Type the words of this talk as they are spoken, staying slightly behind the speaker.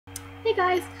Hey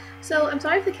guys, so I'm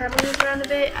sorry if the camera moves around a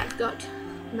bit. I've got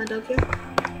my dog here.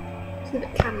 She's a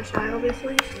bit camera shy,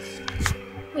 obviously.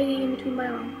 Hiding in between my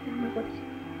arm and my body.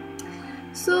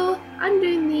 So I'm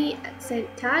doing the accent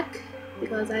tag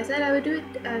because I said I would do it.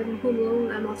 I'm home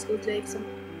alone. I'm off school today, so I'm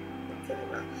not feeling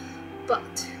well.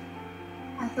 But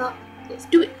I thought, let's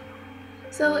do it.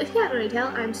 So if you can't already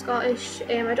tell, I'm Scottish.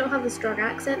 I don't have a strong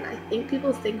accent. I think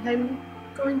people think I'm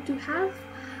going to have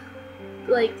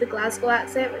like the Glasgow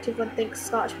accent, which everyone thinks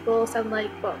Scottish people sound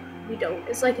like, but we don't.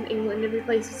 It's like in England, every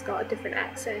place has got a different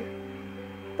accent.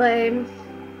 But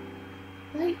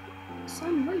like,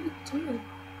 son, what are you doing?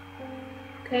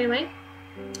 Okay, anyway.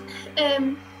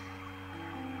 So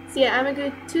yeah, I'm a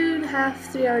good 2.5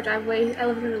 to 3 hour drive away. I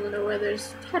live in the middle of nowhere.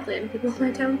 There's hardly any people in my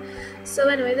town. So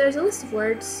anyway, there's a list of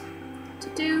words to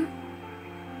do.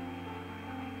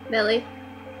 Millie.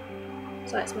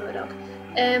 Sorry, it's my dog.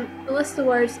 The list of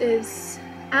words is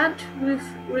ant, roof,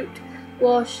 root,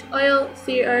 wash, oil,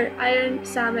 theatre, iron,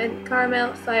 salmon,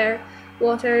 caramel, fire,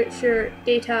 water, sure,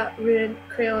 data, ruin,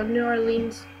 crayon, New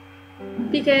Orleans,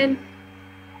 pecan,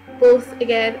 both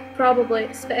again,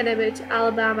 probably, spitting image,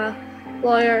 Alabama,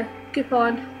 lawyer,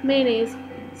 coupon, mayonnaise,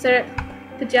 syrup,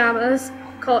 pajamas,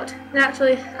 cot,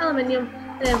 naturally, aluminium,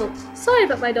 and envelope. Sorry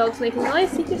about my dog's making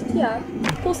noise, he just, yeah,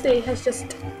 post day has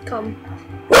just come.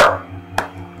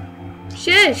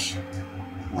 Shush!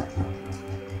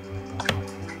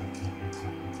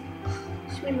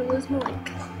 She made me lose my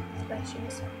link.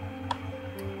 Questions.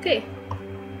 Okay.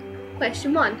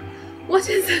 Question 1. What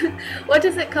is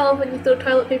it called when you throw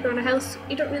toilet paper on a house?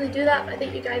 You don't really do that, but I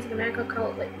think you guys in America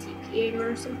call it like TPing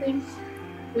or something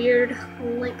weird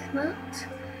like that.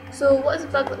 So what is a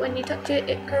bug that when you touch it,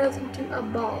 it curls into a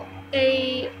ball?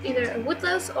 Either a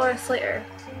woodlouse or a slater.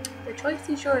 The choice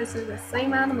is yours, is the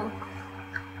same animal.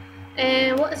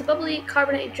 And what is a bubbly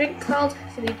carbonated drink called?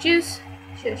 Fizzy juice.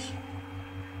 Shush.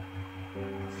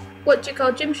 What do you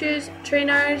call gym shoes?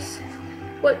 Trainers.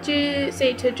 What do you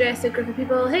say to address a group of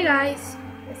people? Hey guys.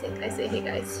 I say hey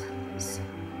guys. It's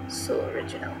so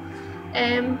original.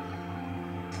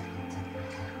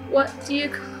 What do you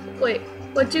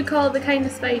call the kind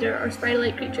of spider or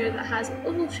spider-like creature that has an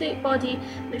oval-shaped body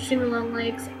and extremely long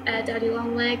legs? Daddy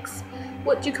long legs.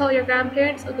 What do you call your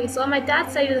grandparents? Okay, so on my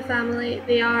dad's side of the family,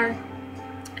 they are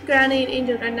Granny and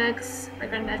Angel Granddad, because my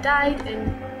granddad died,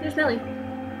 and there's Millie.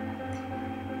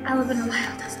 I live in a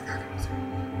wild, doesn't matter.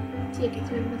 Take it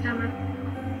through the camera.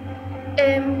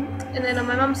 And then on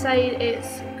my mum's side,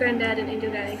 it's Granddad and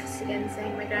Angel Granny, because again,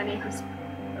 saying my granny has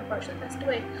unfortunately passed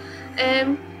away.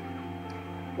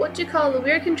 What do you call the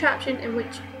wheeled contraption in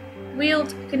which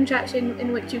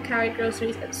you carry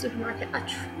groceries at the supermarket? A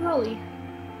trolley.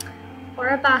 Or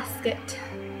a basket.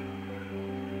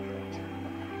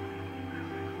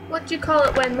 What do you call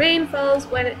it when rain falls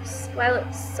while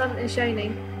its sun is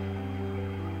shining?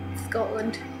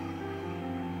 Scotland.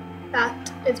 That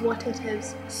is what it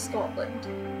is, Scotland.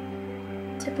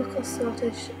 Typical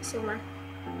Scottish summer.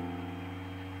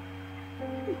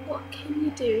 What can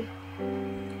you do?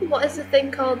 What is the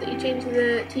thing called that you change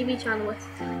the TV channel with?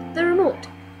 The remote.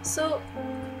 So,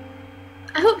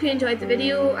 I hope you enjoyed the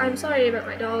video. I'm sorry about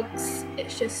my dogs.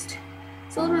 It's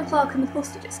 11 o'clock and the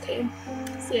poster just came.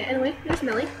 So yeah, anyway, there's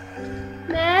Millie.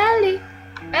 Millie!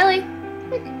 Millie!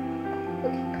 Look!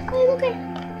 Look! Okay.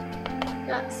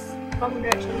 That's the wrong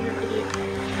direction in your video.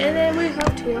 And then we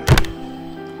have Tia.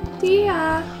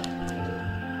 Tia!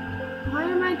 Why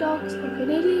are my dogs fucking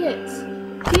idiots?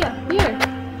 Tia, here!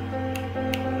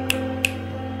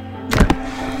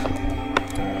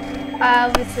 I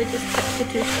obviously just took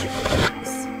the two stupid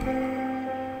dogs.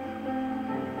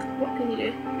 What can you do?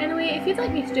 Anyway, if you'd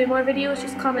like me to do more videos,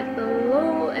 just comment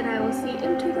below and I will see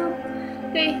into them.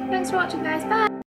 Okay, thanks for watching guys, bye!